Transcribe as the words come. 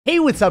Hey,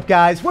 what's up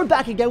guys? We're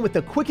back again with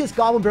the quickest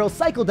Goblin Barrel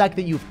cycle deck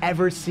that you've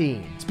ever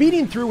seen.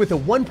 Speeding through with a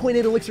 1.8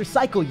 Elixir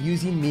cycle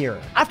using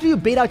Mirror. After you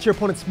bait out your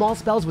opponent's small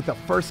spells with the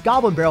first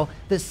Goblin Barrel,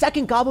 the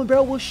second Goblin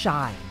Barrel will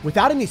shine.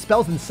 Without any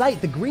spells in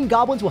sight, the green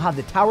Goblins will have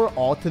the tower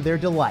all to their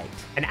delight.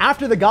 And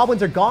after the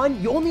Goblins are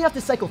gone, you only have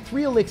to cycle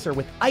 3 Elixir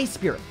with Ice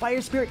Spirit,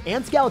 Fire Spirit,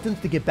 and Skeletons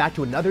to get back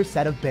to another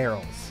set of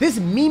barrels. This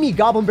Mimi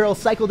Goblin Barrel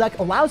cycle deck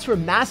allows for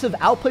massive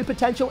outplay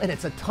potential, and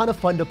it's a ton of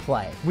fun to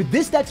play. With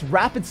this deck's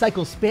rapid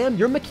cycle spam,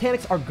 your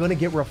mechanics are gonna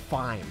get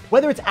refined.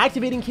 Whether it's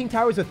activating King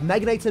Towers with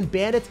Mega Knights and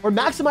Bandits, or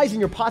maximizing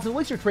your pots and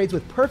elixir trades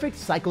with perfect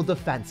cycle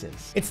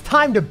defenses. It's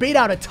time to bait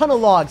out a ton of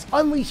logs,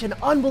 unleash an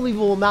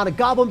unbelievable amount of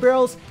Goblin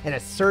Barrels, and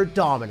assert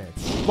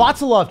dominance.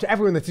 Lots of love to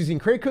everyone that's using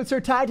creator code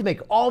SirTag to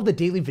make all the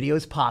daily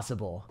videos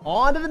possible.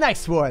 On to the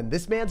next one.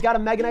 This man's got a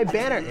Mega Knight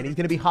banner, and he's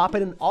gonna be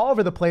hopping in all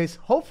over the place,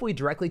 hopefully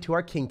directly to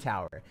our King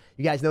Tower.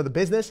 You guys know the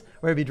business.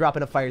 We're gonna be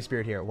dropping a Fire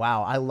Spirit here.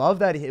 Wow, I love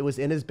that it was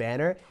in his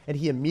banner, and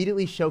he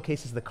immediately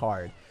showcases the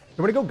card.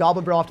 We're going to go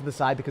Goblin Barrel off to the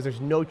side because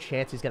there's no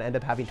chance he's going to end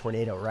up having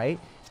Tornado, right?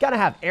 He's got to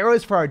have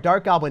arrows for our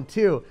Dark Goblin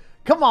too.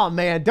 Come on,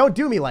 man. Don't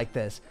do me like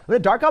this. I'm going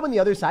to Dark Goblin the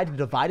other side to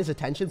divide his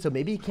attention so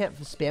maybe he can't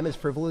spam as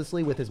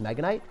frivolously with his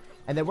Mega Knight.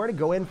 And then we're going to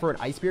go in for an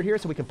Ice Spirit here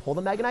so we can pull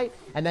the Mega Knight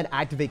and then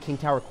activate King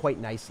Tower quite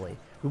nicely.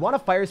 We want a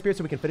Fire Spirit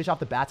so we can finish off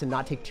the bats and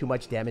not take too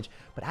much damage.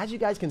 But as you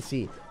guys can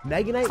see,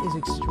 Mega Knight is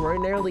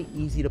extraordinarily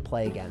easy to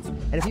play against.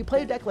 And if you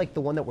play a deck like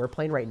the one that we're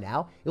playing right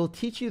now, it will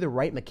teach you the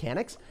right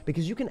mechanics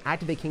because you can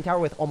activate King Tower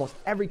with almost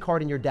every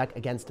card in your deck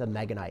against a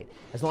Mega Knight.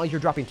 As long as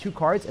you're dropping 2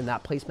 cards in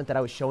that placement that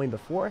I was showing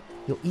before,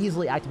 you'll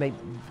easily activate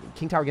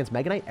King Tower against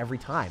Mega Knight every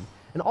time.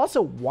 And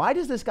also, why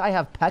does this guy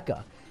have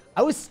P.E.K.K.A?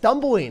 I was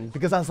stumbling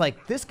because I was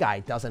like, this guy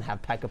doesn't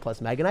have P.E.K.K.A plus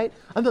Mega Knight.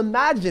 I'm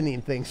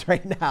imagining things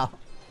right now.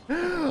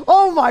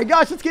 Oh my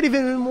gosh, let's get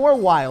even more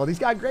wild. He's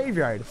got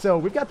Graveyard. So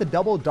we've got the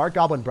double Dark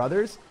Goblin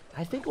Brothers.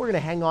 I think we're going to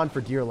hang on for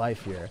dear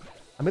life here.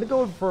 I'm going to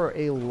go for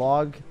a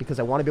log because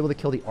I want to be able to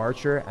kill the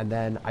Archer, and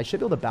then I should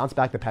be able to bounce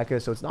back the P.E.K.K.A,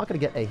 so it's not going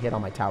to get a hit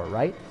on my tower,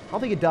 right? I don't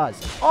think it does.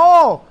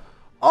 Oh,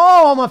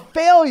 I'm a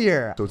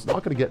failure. So it's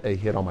not going to get a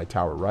hit on my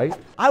tower, right?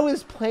 I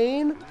was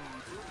playing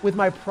with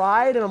my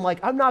pride, and I'm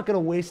like, I'm not going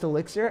to waste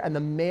Elixir, and the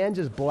man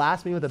just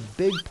blasts me with a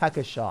big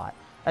P.E.K.K.A shot.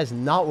 That's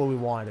not what we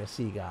wanted to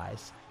see,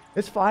 guys.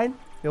 It's fine.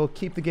 It'll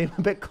keep the game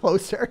a bit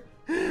closer.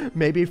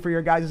 Maybe for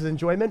your guys'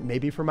 enjoyment,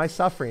 maybe for my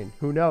suffering.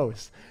 Who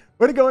knows?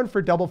 We're going to go in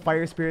for double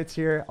Fire Spirits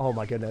here. Oh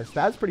my goodness,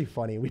 that's pretty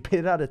funny. We paid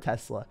it out of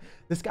Tesla.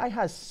 This guy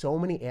has so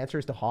many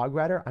answers to Hog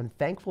Rider. I'm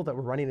thankful that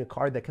we're running a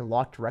card that can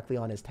lock directly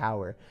on his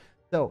tower.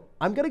 So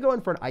I'm going to go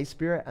in for an Ice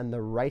Spirit on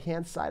the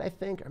right-hand side, I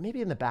think, or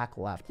maybe in the back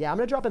left. Yeah, I'm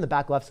going to drop in the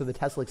back left so the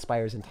Tesla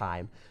expires in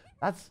time.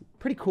 That's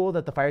pretty cool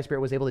that the Fire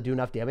Spirit was able to do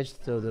enough damage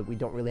so that we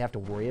don't really have to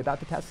worry about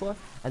the Tesla.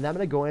 And then I'm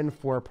going to go in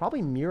for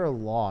probably Mirror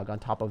Log on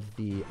top of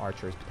the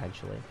Archers,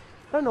 potentially.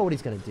 I don't know what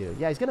he's going to do.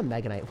 Yeah, he's going to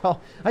Mega Knight.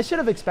 Well, I should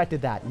have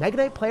expected that. Mega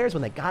Knight players,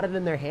 when they got it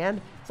in their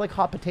hand, it's like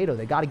hot potato.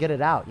 They got to get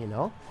it out, you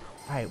know?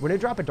 All right, we're going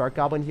to drop a Dark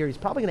Goblin here. He's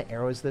probably going to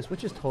Arrows this,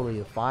 which is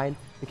totally fine.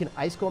 We can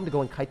Ice Golem to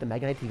go and kite the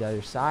Mega Knight to the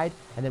other side.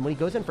 And then when he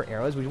goes in for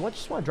Arrows, we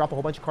just want to drop a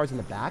whole bunch of cards in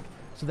the back.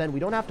 So then we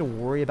don't have to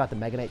worry about the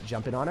Mega Knight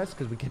jumping on us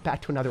because we get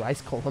back to another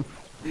Ice Golem.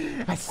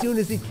 As soon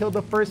as he killed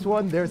the first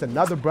one, there's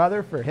another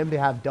brother for him to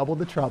have double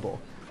the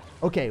trouble.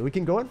 Okay, we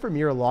can go in for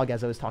Mirror Log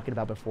as I was talking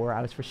about before.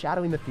 I was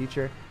foreshadowing the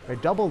future. Or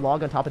double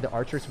Log on top of the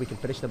Archer so we can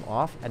finish them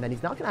off. And then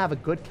he's not going to have a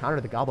good counter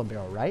to the Goblin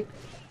Barrel, right?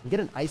 We get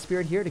an Ice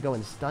Spirit here to go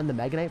and stun the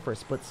Mega Knight for a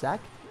split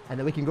sec. And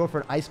then we can go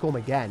for an Ice Golem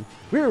again.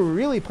 We were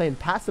really playing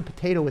past the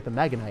potato with the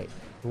Mega Knight.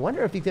 I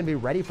wonder if he's going to be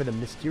ready for the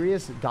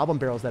mysterious Goblin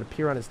Barrels that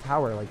appear on his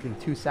tower like in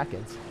 2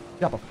 seconds.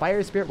 Drop a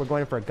Fire Spirit. We're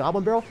going for a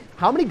Goblin Barrel.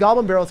 How many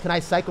Goblin Barrels can I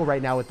cycle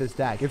right now with this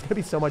deck? It's going to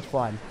be so much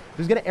fun.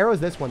 There's going to Arrows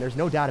this one. There's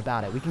no doubt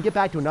about it. We can get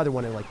back to another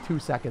one in like 2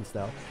 seconds,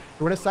 though.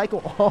 We're going to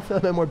cycle all of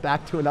them and we're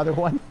back to another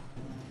one.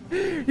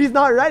 He's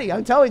not ready.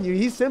 I'm telling you,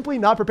 he's simply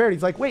not prepared.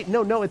 He's like, wait,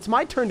 no, it's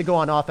my turn to go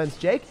on offense,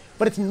 Jake.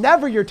 But it's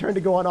never your turn to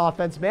go on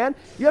offense, man.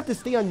 You have to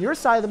stay on your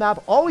side of the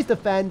map, always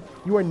defend.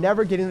 You are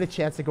never getting the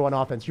chance to go on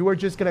offense. You are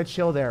just going to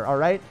chill there, all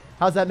right?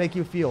 How's that make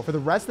you feel? For the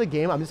rest of the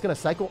game, I'm just going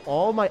to cycle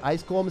all my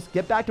Ice Golems,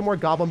 get back to more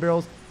Goblin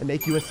Barrels, and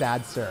make you a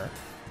sad sir.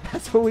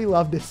 That's what we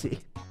love to see.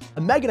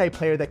 A Mega Knight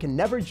player that can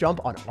never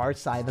jump on our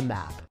side of the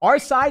map. Our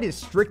side is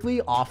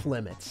strictly off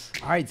limits.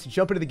 All right, so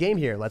jump into the game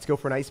here. Let's go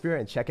for an Ice Spirit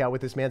and check out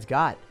what this man's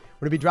got.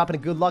 We're going to be dropping a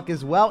Good Luck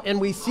as well,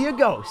 and we see a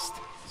Ghost.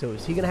 So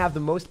is he going to have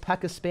the most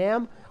P.E.K.K.A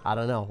spam? I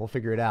don't know. We'll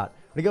figure it out.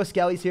 I'm going to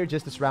go Skellies here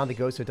just to surround the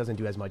Ghost so it doesn't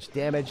do as much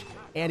damage.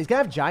 And he's going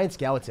to have Giant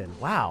Skeleton.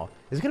 Wow.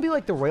 Is it going to be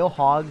like the Royal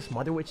Hogs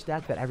Mother Witch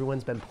deck that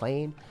everyone's been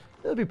playing?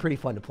 It'll be pretty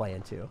fun to play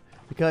into.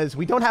 Because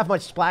we don't have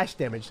much splash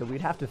damage, so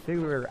we'd have to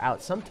figure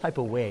out some type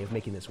of way of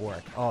making this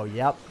work. Oh,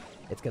 yep.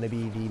 It's going to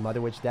be the Mother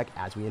Witch deck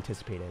as we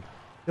anticipated.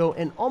 So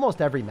in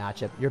almost every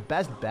matchup, your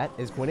best bet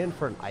is going in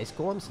for an Ice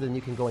Golem, so then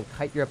you can go and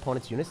kite your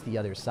opponent's units to the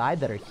other side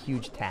that are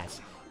huge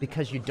tasks.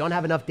 Because you don't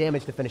have enough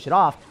damage to finish it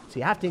off, so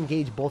you have to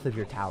engage both of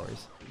your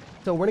towers.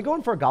 So we're going to go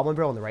in for a Goblin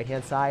Barrel on the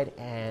right-hand side,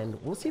 and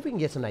we'll see if we can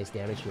get some nice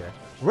damage here.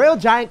 Royal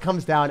Giant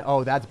comes down.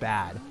 Oh, that's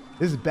bad.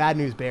 This is bad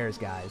news bears,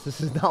 guys.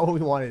 This is not what we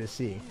wanted to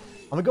see.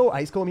 I'm going to go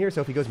Ice Golem here,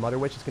 so if he goes Mother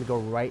Witch, it's going to go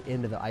right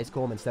into the Ice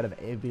Golem instead of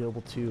being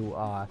able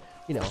to,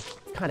 you know,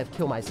 kind of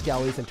kill my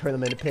Skellies and turn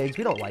them into pigs.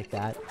 We don't like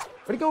that.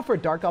 We're going to go for a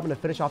Dark Goblin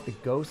to finish off the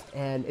Ghost,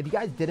 and if you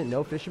guys didn't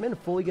know, Fisherman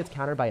fully gets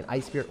countered by an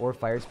Ice Spirit or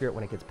Fire Spirit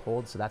when it gets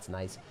pulled, so that's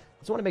nice.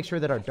 Just want to make sure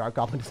that our Dark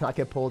Goblin does not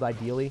get pulled,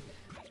 ideally.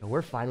 So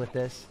we're fine with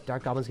this.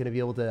 Dark Goblin's going to be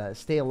able to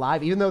stay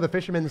alive, even though the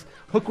Fisherman's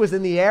hook was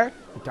in the air.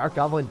 The Dark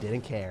Goblin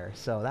didn't care,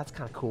 so that's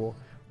kind of cool.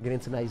 We're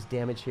getting some nice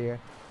damage here.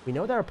 We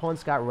know that our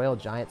opponent's got Royal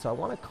Giant, so I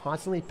want to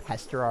constantly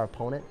pester our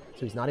opponent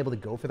so he's not able to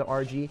go for the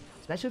RG,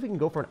 especially if we can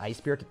go for an Ice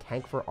Spirit to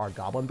tank for our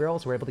Goblin Barrel,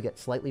 so we're able to get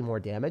slightly more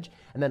damage,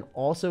 and then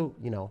also,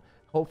 you know,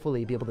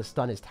 hopefully be able to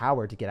stun his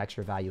tower to get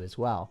extra value as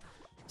well.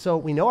 So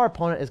we know our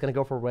opponent is going to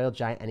go for Royal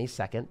Giant any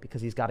second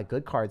because he's got a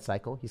good card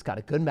cycle. He's got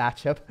a good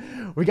matchup.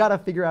 We got to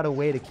figure out a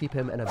way to keep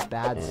him in a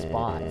bad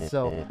spot.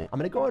 So I'm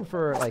going to go in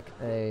for like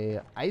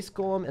a Ice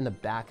Golem in the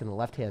back and the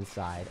left-hand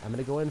side. I'm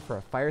going to go in for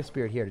a Fire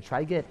Spirit here to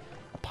try to get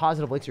a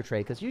positive elixir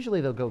trade because usually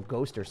they'll go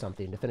Ghost or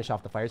something to finish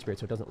off the Fire Spirit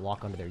so it doesn't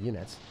lock onto their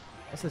units.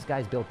 I guess this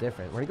guy's built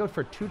different. We're going to go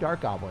for 2 Dark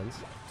Goblins,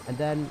 and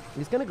then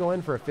he's going to go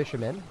in for a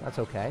Fisherman. That's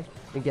okay.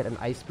 We can get an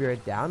Ice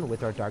Spirit down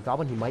with our Dark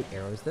Goblin. He might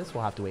arrows this.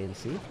 We'll have to wait and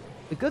see.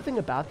 The good thing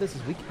about this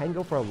is we can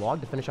go for a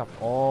log to finish off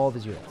all of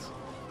his units.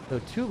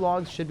 So 2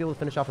 logs should be able to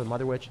finish off with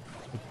Mother Witch.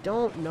 I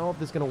don't know if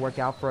this is going to work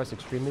out for us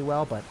extremely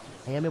well, but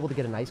I am able to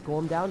get an Ice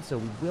Golem down, so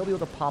we will be able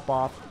to pop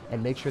off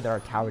and make sure that our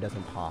tower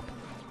doesn't pop.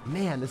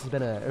 Man, this has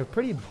been a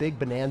pretty big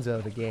bonanza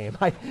of a game.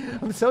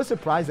 I'm so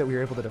surprised that we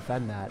were able to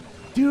defend that.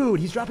 Dude,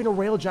 he's dropping a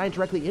Royal Giant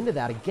directly into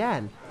that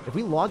again. If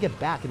we log it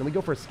back and then we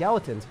go for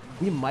Skeletons,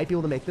 we might be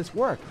able to make this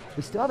work.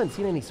 We still haven't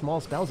seen any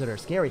small spells that are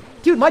scary.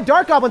 Dude, my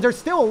Dark Goblins are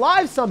still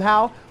alive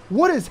somehow.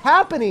 What is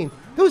happening?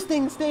 Those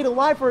things stayed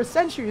alive for a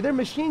century. They're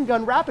machine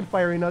gun rapid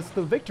firing us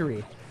to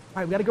victory. All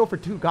right, we got to go for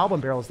 2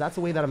 Goblin Barrels. That's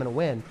the way that I'm going to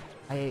win.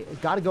 I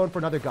got to go in for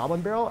another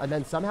Goblin Barrel and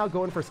then somehow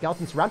go in for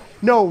Skeleton Surround.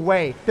 No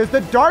way. Does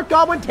the Dark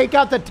Goblin take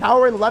out the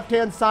tower in the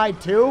left-hand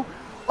side too?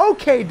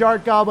 Okay,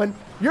 Dark Goblin,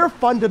 you're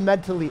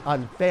fundamentally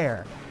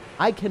unfair.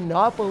 I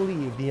cannot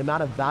believe the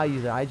amount of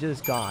value that I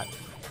just got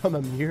from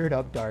a mirrored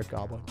up Dark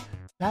Goblin.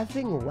 That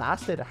thing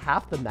lasted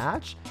half the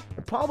match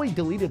and probably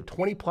deleted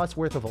 20 plus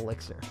worth of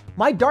elixir.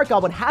 My Dark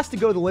Goblin has to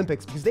go to the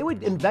Olympics because they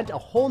would invent a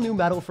whole new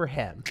medal for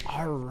him.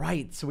 All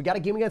right, so we got a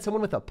game against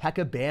someone with a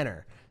P.E.K.K.A.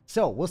 banner.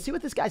 So we'll see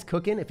what this guy's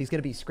cooking, if he's going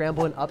to be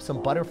scrambling up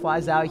some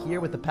butterflies out here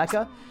with the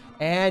P.E.K.K.A.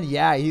 And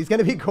yeah, he's going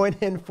to be going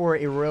in for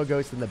a Royal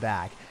Ghost in the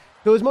back.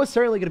 So it's most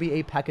certainly going to be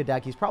a P.E.K.K.A.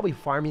 deck. He's probably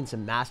farming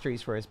some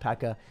masteries for his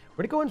P.E.K.K.A.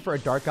 We're going to go in for a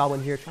Dark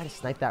Goblin here, try to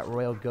snipe that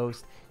Royal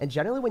Ghost. And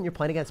generally when you're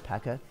playing against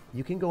P.E.K.K.A.,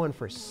 you can go in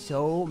for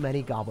so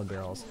many Goblin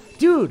Barrels.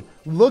 Dude,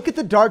 look at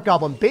the Dark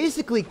Goblin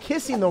basically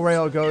kissing the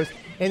Royal Ghost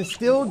and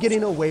still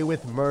getting away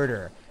with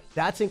murder.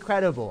 That's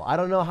incredible. I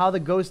don't know how the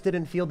Ghost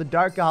didn't feel the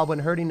Dark Goblin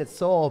hurting its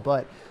soul,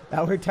 but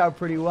that worked out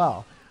pretty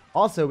well.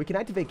 Also, we can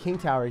activate King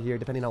Tower here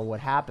depending on what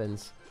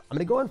happens. I'm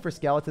going to go in for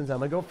Skeletons. I'm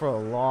going to go for a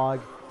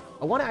log.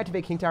 I want to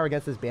activate King Tower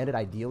against this bandit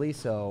ideally,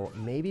 so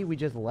maybe we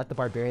just let the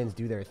barbarians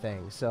do their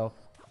thing. So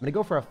I'm going to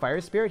go for a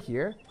Fire Spirit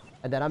here,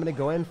 and then I'm going to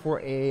go in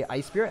for a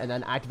Ice Spirit, and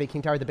then activate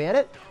King Tower the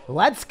bandit.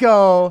 Let's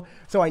go!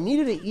 So I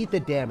needed to eat the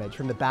damage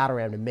from the Battle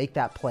Ram to make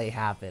that play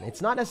happen.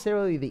 It's not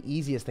necessarily the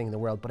easiest thing in the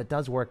world, but it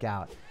does work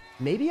out.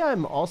 Maybe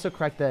I'm also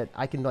correct that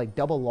I can like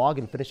double log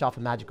and finish off a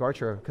Magic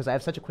Archer because I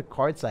have such a quick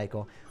card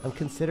cycle. I'm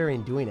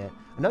considering doing it.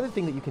 Another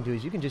thing that you can do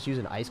is you can just use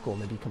an Ice Golem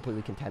and be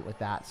completely content with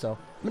that. So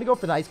I'm going to go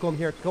for the Ice Golem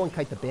here, go and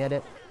kite the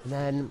bandit. And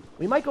then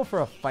we might go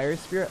for a Fire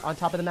Spirit on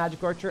top of the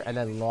Magic Archer and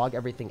then log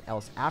everything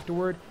else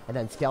afterward. And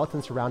then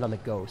Skeleton Surround on the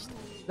Ghost.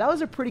 That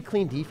was a pretty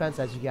clean defense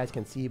as you guys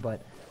can see,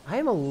 but I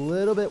am a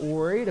little bit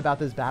worried about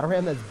this Battle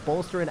Ram that's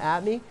bolstering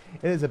at me.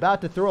 It is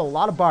about to throw a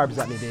lot of barbs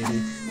at me,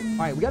 baby.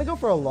 All right, we got to go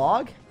for a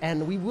log,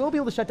 and we will be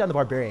able to shut down the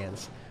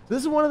Barbarians. So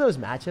this is one of those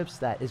matchups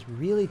that is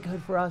really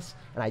good for us,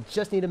 and I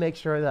just need to make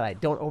sure that I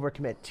don't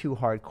overcommit too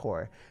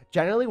hardcore.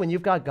 Generally, when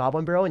you've got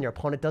Goblin Barrel and your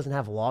opponent doesn't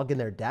have log in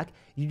their deck,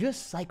 you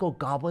just cycle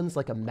goblins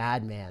like a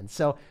madman.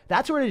 So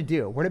that's what we're going to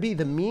do. We're going to be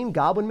the mean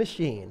Goblin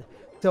machine.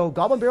 So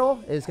Goblin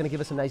Barrel is going to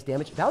give us some nice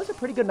damage. That was a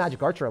pretty good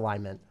Magic Archer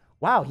alignment.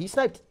 Wow, he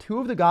sniped 2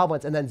 of the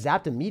goblins and then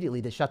zapped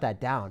immediately to shut that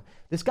down.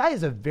 This guy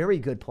is a very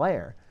good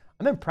player.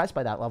 I'm impressed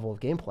by that level of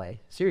gameplay.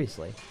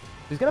 Seriously.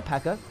 He's going to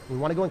P.E.K.K.A. We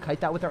want to go and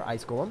kite that with our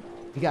Ice Golem.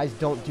 If you guys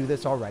don't do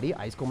this already,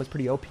 Ice Golem is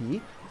pretty OP.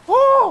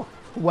 Oh!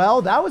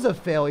 Well, that was a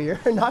failure.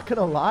 Not going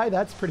to lie,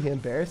 that's pretty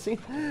embarrassing.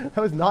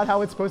 That was not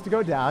how it's supposed to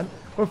go down.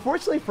 But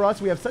fortunately for us,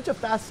 we have such a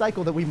fast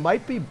cycle that we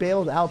might be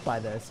bailed out by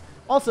this.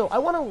 Also, I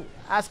want to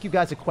ask you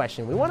guys a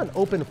question. We want an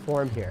open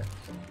forum here.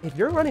 If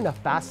you're running a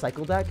fast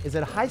cycle deck, is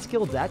it a high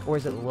skill deck or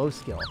is it low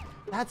skill?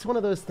 That's one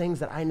of those things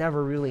that I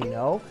never really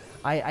know.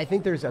 I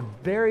think there's a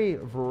very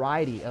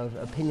variety of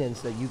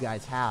opinions that you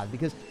guys have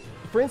because,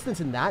 for instance,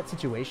 in that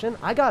situation,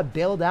 I got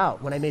bailed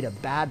out when I made a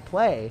bad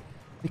play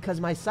because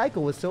my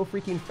cycle was so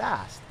freaking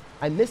fast.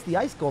 I missed the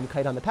Ice Golem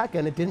kite on the P.E.K.K.A.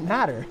 and it didn't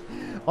matter.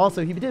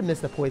 Also, he did miss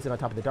the poison on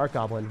top of the Dark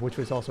Goblin, which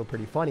was also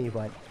pretty funny,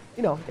 but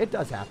you know, it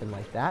does happen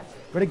like that.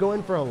 We're going to go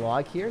in for a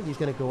log here. He's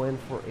going to go in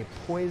for a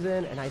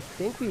poison, and I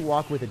think we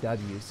walk with a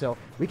W. So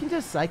we can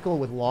just cycle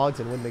with logs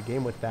and win the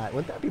game with that.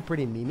 Wouldn't that be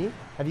pretty memey?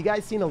 Have you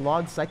guys seen a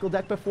log cycle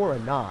deck before or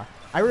nah?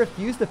 I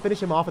refuse to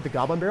finish him off with the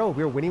Goblin Barrel.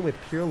 We're winning with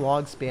pure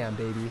log spam,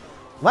 baby.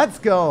 Let's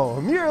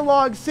go. Mirror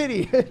Log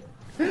City.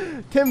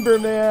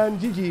 Timberman,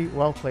 GG,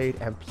 well played,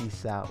 and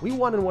peace out. We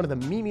won in one of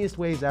the memeiest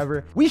ways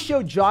ever. We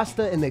showed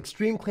Josta and the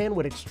Extreme Clan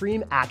what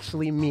extreme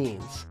actually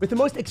means, with the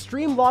most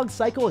extreme log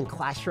cycle in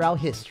Clash Royale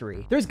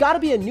history. There's got to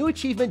be a new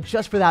achievement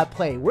just for that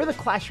play. We're the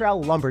Clash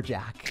Royale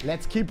Lumberjack.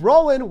 Let's keep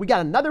rolling. We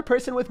got another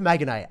person with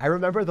Mega Knight. I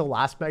remember the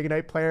last Mega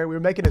Knight player. We were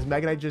making his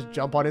Mega Knight just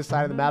jump on his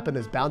side of the map in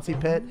his bouncy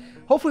pit.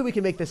 Hopefully we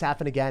can make this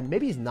happen again.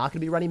 Maybe he's not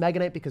going to be running Mega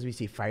Knight because we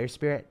see Fire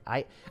Spirit.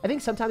 I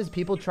think sometimes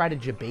people try to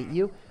debate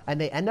you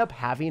and they end up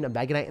having a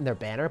Mega Knight in their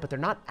banner, but they're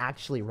not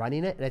actually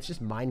running it, and it's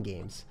just mind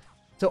games.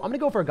 So I'm going to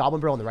go for a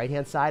Goblin Barrel on the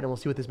right-hand side, and we'll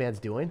see what this man's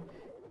doing.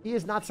 He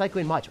is not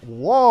cycling much.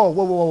 Whoa,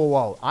 whoa, whoa, whoa,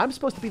 whoa. I'm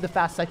supposed to be the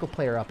fast cycle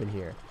player up in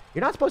here.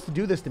 You're not supposed to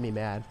do this to me,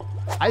 man.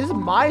 This is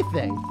my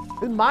thing.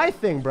 This is my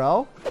thing,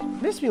 bro.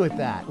 Miss me with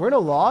that. We're in a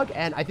log,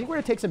 and I think we're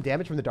going to take some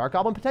damage from the Dark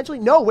Goblin, potentially.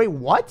 No, wait,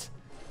 what?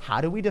 How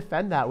do we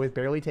defend that with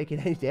barely taking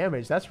any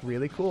damage? That's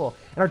really cool.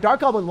 And our Dark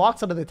Goblin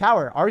locks onto the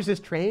tower. Ours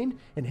is trained,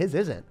 and his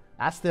isn't.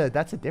 That's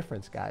the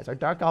difference, guys. Our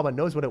Dark Goblin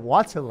knows what it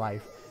wants in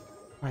life.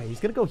 All right, he's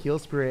going to go Heal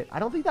Spirit. I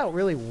don't think that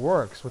really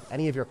works with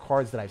any of your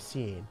cards that I've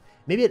seen.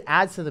 Maybe it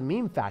adds to the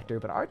meme factor,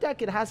 but our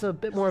deck, it has a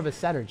bit more of a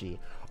synergy.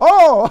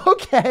 Oh,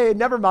 okay.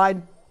 Never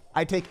mind.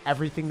 I take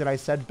everything that I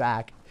said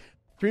back.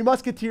 3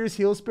 Musketeers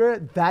Heal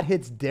Spirit, that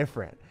hits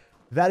different.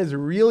 That is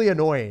really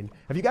annoying.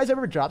 Have you guys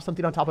ever dropped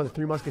something on top of the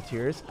 3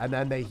 Musketeers and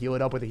then they heal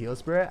it up with a Heal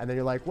Spirit and then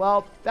you're like,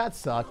 well, that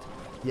sucked.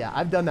 Yeah,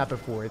 I've done that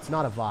before. It's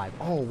not a vibe.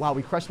 Oh, wow.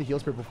 We crushed the Heal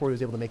Spirit before he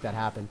was able to make that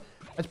happen.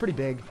 That's pretty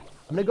big.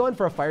 I'm going to go in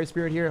for a Fire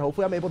Spirit here.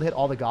 Hopefully, I'm able to hit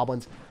all the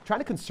goblins. I'm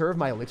trying to conserve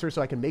my elixir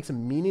so I can make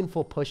some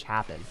meaningful push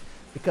happen.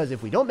 Because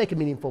if we don't make a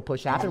meaningful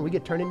push happen, we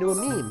get turned into a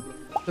meme.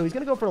 So he's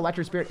going to go for an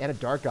Electric Spirit and a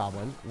Dark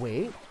Goblin.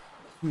 Wait.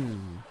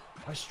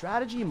 Our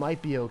strategy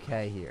might be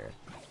okay here.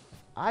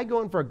 I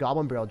go in for a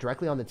Goblin Barrel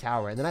directly on the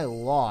tower, and then I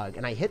log,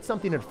 and I hit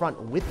something in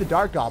front with the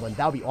Dark Goblin.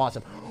 That would be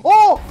awesome.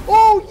 Oh!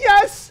 Oh,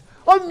 yes!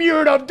 A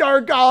mirrored up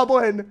Dark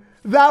Goblin!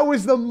 That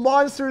was the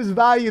monster's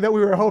value that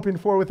we were hoping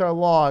for with our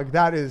log.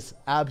 That is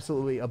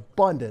absolutely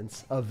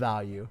abundance of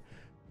value.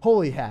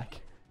 Holy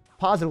heck.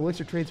 Positive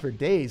elixir trades for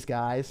days,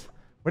 guys.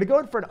 We're going to go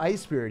in for an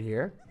Ice Spirit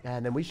here,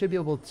 and then we should be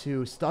able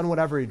to stun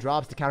whatever he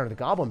drops to counter the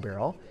Goblin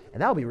Barrel,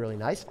 and that'll be really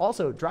nice.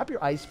 Also, drop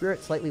your Ice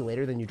Spirit slightly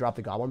later than you drop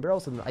the Goblin Barrel,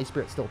 so the Ice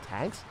Spirit still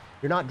tanks.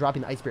 You're not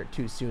dropping the Ice Spirit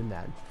too soon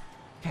then.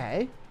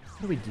 Okay.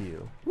 What do we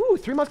do? Woo,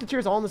 3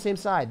 Musketeers all on the same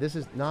side. This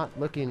is not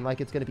looking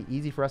like it's going to be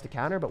easy for us to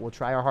counter, but we'll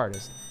try our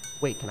hardest.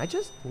 Wait, can I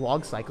just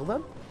log cycle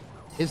them?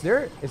 Is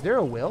there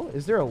a will?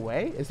 Is there a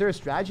way? Is there a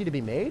strategy to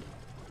be made?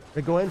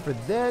 We're going to go in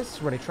for this.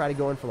 We're going to try to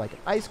go in for like an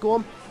Ice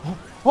Golem.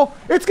 Oh,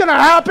 it's going to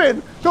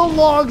happen! The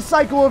log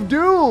cycle of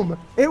doom!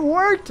 It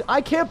worked!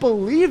 I can't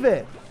believe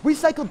it! We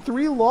cycled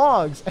 3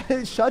 logs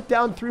and it shut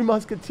down 3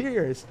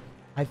 Musketeers.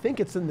 I think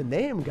it's in the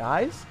name,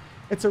 guys.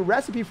 It's a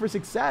recipe for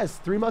success.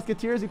 3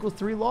 Musketeers equals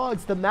 3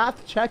 logs. The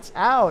math checks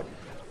out.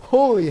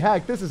 Holy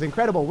heck, this is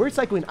incredible. We're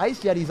cycling Ice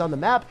Yetis on the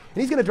map,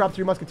 and he's going to drop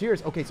 3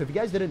 Musketeers. Okay, so if you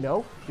guys didn't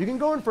know, you can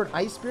go in for an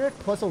Ice Spirit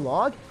plus a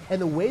log,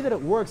 and the way that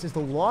it works is the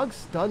log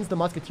stuns the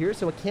Musketeers,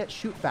 so it can't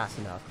shoot fast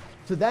enough.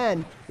 So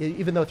then,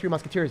 even though 3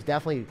 Musketeers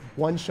definitely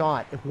one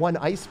shot, 1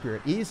 Ice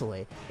Spirit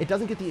easily, it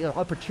doesn't get the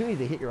opportunity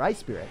to hit your Ice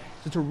Spirit.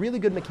 So it's a really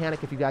good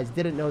mechanic if you guys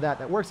didn't know that.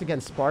 That works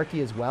against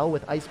Sparky as well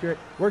with Ice Spirit,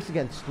 works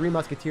against 3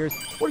 Musketeers,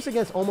 works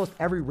against almost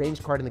every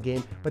ranged card in the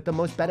game, but the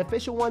most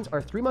beneficial ones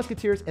are 3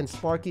 Musketeers and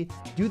Sparky.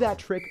 Do that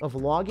trick of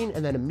logging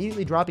and then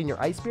immediately dropping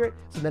your Ice Spirit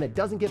so then it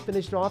doesn't get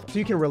finished off, so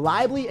you can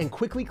reliably and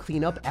quickly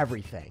clean up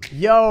everything.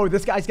 Yo,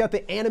 this guy's got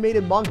the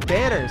animated monk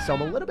banner, so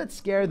I'm a little bit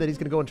scared that he's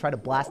going to go and try to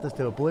blast us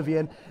to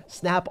oblivion,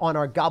 snap on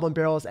our Goblin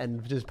Barrels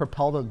and just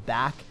propel them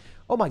back.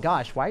 Oh my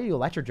gosh, why are you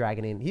Electro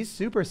Dragoning? He's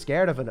super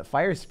scared of a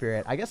Fire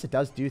Spirit. I guess it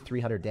does do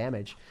 300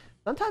 damage.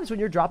 Sometimes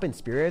when you're dropping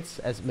spirits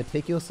as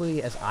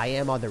meticulously as I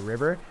am on the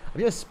river, I'm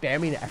just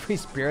spamming every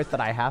spirit that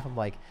I have. I'm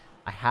like,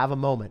 I have a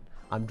moment.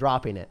 I'm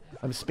dropping it.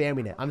 I'm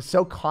spamming it. I'm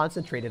so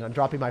concentrated on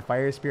dropping my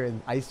Fire Spirit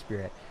and Ice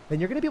Spirit.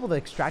 Then you're going to be able to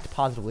extract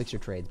positive elixir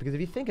trades. Because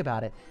if you think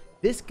about it,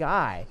 this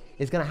guy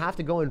is going to have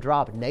to go and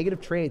drop negative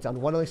trades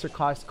on 1 elixir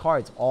cost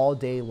cards all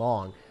day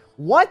long.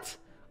 What?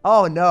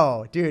 Oh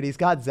no, dude, he's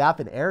got zap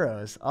and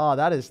arrows. Oh,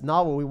 that is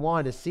not what we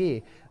wanted to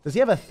see. Does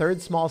he have a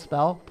 3rd small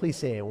spell? Please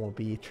say it won't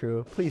be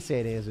true. Please say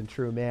it isn't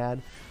true,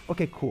 man.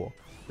 Okay, cool.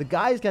 The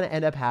guy is going to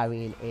end up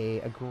having a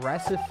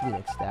aggressive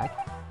Phoenix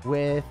deck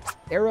with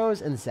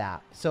arrows and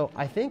zap. So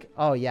I think,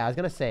 oh yeah, I was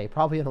going to say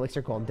probably an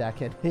Elixir Golem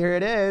deck, and here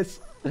it is.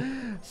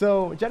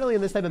 So generally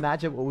in this type of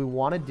matchup, what we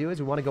want to do is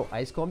we want to go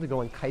Ice Golem to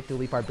go and kite the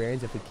Elite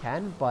Barbarians if we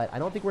can, but I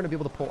don't think we're going to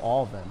be able to pull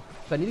all of them.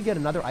 So I need to get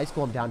another Ice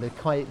Golem down to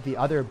kite the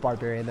other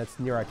Barbarian that's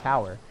near our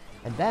tower.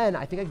 And then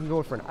I think I can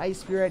go for an Ice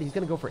Spirit. He's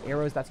going to go for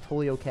arrows. That's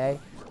totally okay.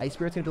 Ice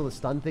Spirit's going to be able to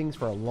stun things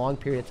for a long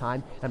period of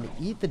time. And I'm going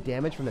to eat the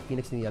damage from the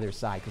Phoenix on the other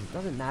side because it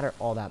doesn't matter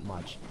all that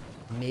much.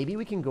 Maybe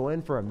we can go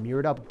in for a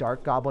mirrored up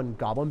Dark Goblin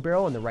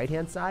Barrel on the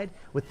right-hand side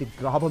with the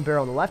Goblin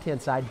Barrel on the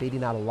left-hand side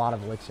baiting out a lot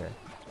of Elixir.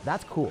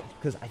 That's cool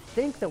because I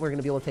think that we're going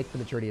to be able to take the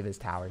majority of his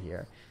tower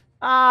here.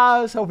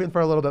 I was hoping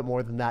for a little bit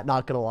more than that,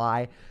 not going to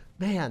lie.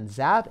 Man,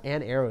 Zap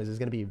and arrows is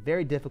going to be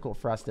very difficult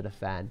for us to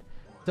defend.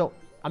 So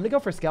I'm going to go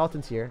for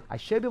skeletons here. I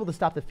should be able to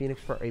stop the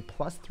Phoenix for a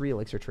 +3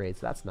 elixir trade,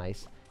 so that's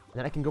nice. And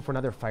then I can go for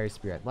another Fire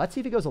Spirit. Let's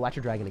see if he goes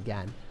Electro Dragon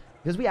again.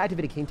 Because we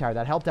activated King Tower,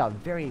 that helped out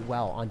very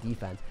well on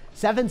defense.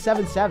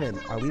 777.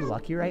 Are we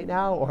lucky right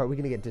now, or are we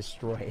going to get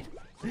destroyed?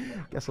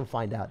 Guess we'll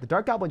find out. The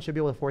Dark Goblin should be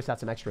able to force out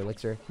some extra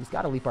elixir. He's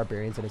got Elite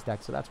Barbarians in his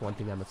deck, so that's one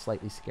thing I'm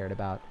slightly scared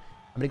about.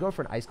 I'm going to go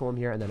for an Ice Golem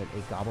here and then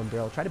a Goblin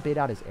Barrel. Try to bait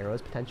out his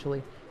arrows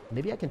potentially.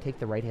 Maybe I can take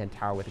the right-hand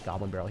tower with a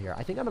Goblin Barrel here.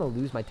 I think I'm going to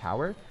lose my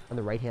tower on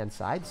the right-hand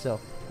side, so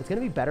it's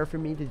going to be better for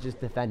me to just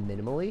defend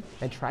minimally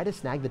and try to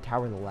snag the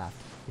tower on the left.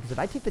 Because if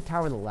I take the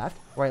tower on the left,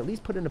 or at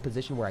least put it in a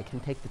position where I can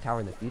take the tower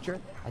in the future,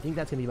 I think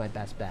that's going to be my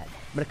best bet.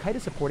 I'm going to kite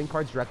his supporting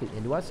cards directly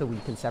into us so we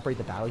can separate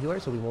the battle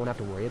healer so we won't have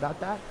to worry about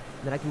that.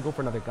 And then I can go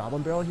for another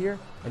Goblin Barrel here,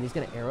 and he's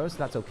going to arrow, so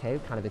that's okay.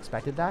 Kind of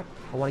expected that.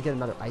 I want to get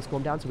another Ice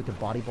Golem down so we can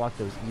body block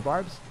those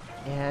E-Barbs.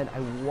 And I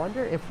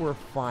wonder if we're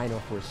fine or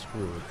if we're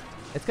screwed.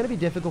 It's going to be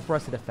difficult for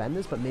us to defend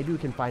this, but maybe we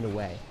can find a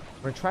way.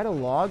 We're going to try to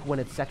log when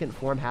it's second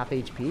form half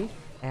HP,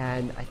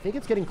 and I think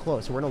it's getting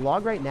close. So we're going to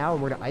log right now,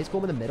 and we're going to Ice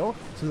Golem in the middle,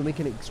 so then we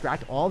can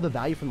extract all the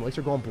value from the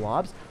Elixir Golem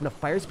blobs. I'm going to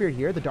Fire Spirit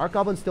here. The Dark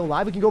Goblin's still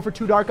alive. We can go for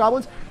 2 Dark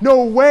Goblins.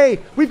 No way!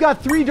 We've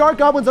got 3 Dark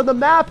Goblins on the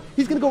map!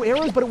 He's going to go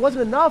arrows, but it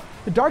wasn't enough.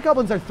 The Dark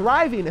Goblins are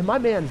thriving, and my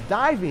man's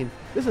diving.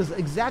 This is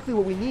exactly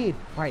what we need.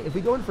 All right, if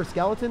we go in for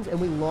skeletons and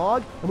we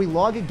log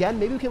again,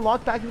 maybe we can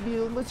log back with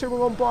the Elixir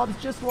Golem blobs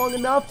just long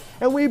enough,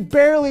 and we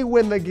barely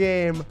win the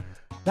game.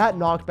 That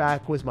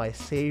knockback was my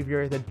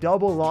savior. The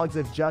double logs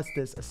of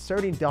justice,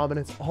 asserting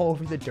dominance all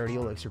over the dirty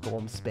Elixir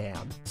Golem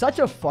spam. Such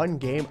a fun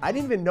game. I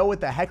didn't even know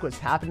what the heck was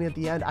happening at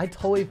the end. I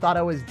totally thought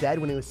I was dead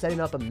when he was setting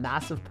up a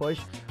massive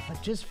push,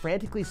 but just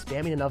frantically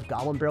spamming enough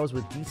Goblin Barrels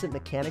with decent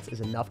mechanics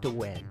is enough to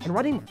win. And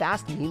running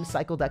fast meme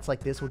cycle decks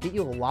like this will get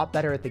you a lot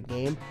better at the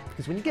game,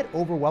 because when you get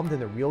overwhelmed in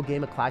the real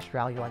game of Clash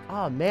Royale, you're like,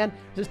 oh man,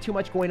 there's too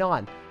much going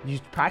on. You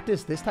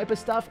practice this type of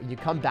stuff and you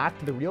come back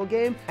to the real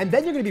game, and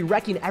then you're going to be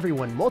wrecking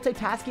everyone,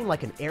 multitasking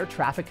like an air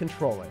traffic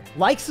controller.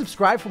 Like,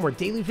 subscribe for more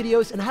daily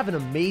videos, and have an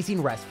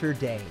amazing rest of your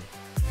day.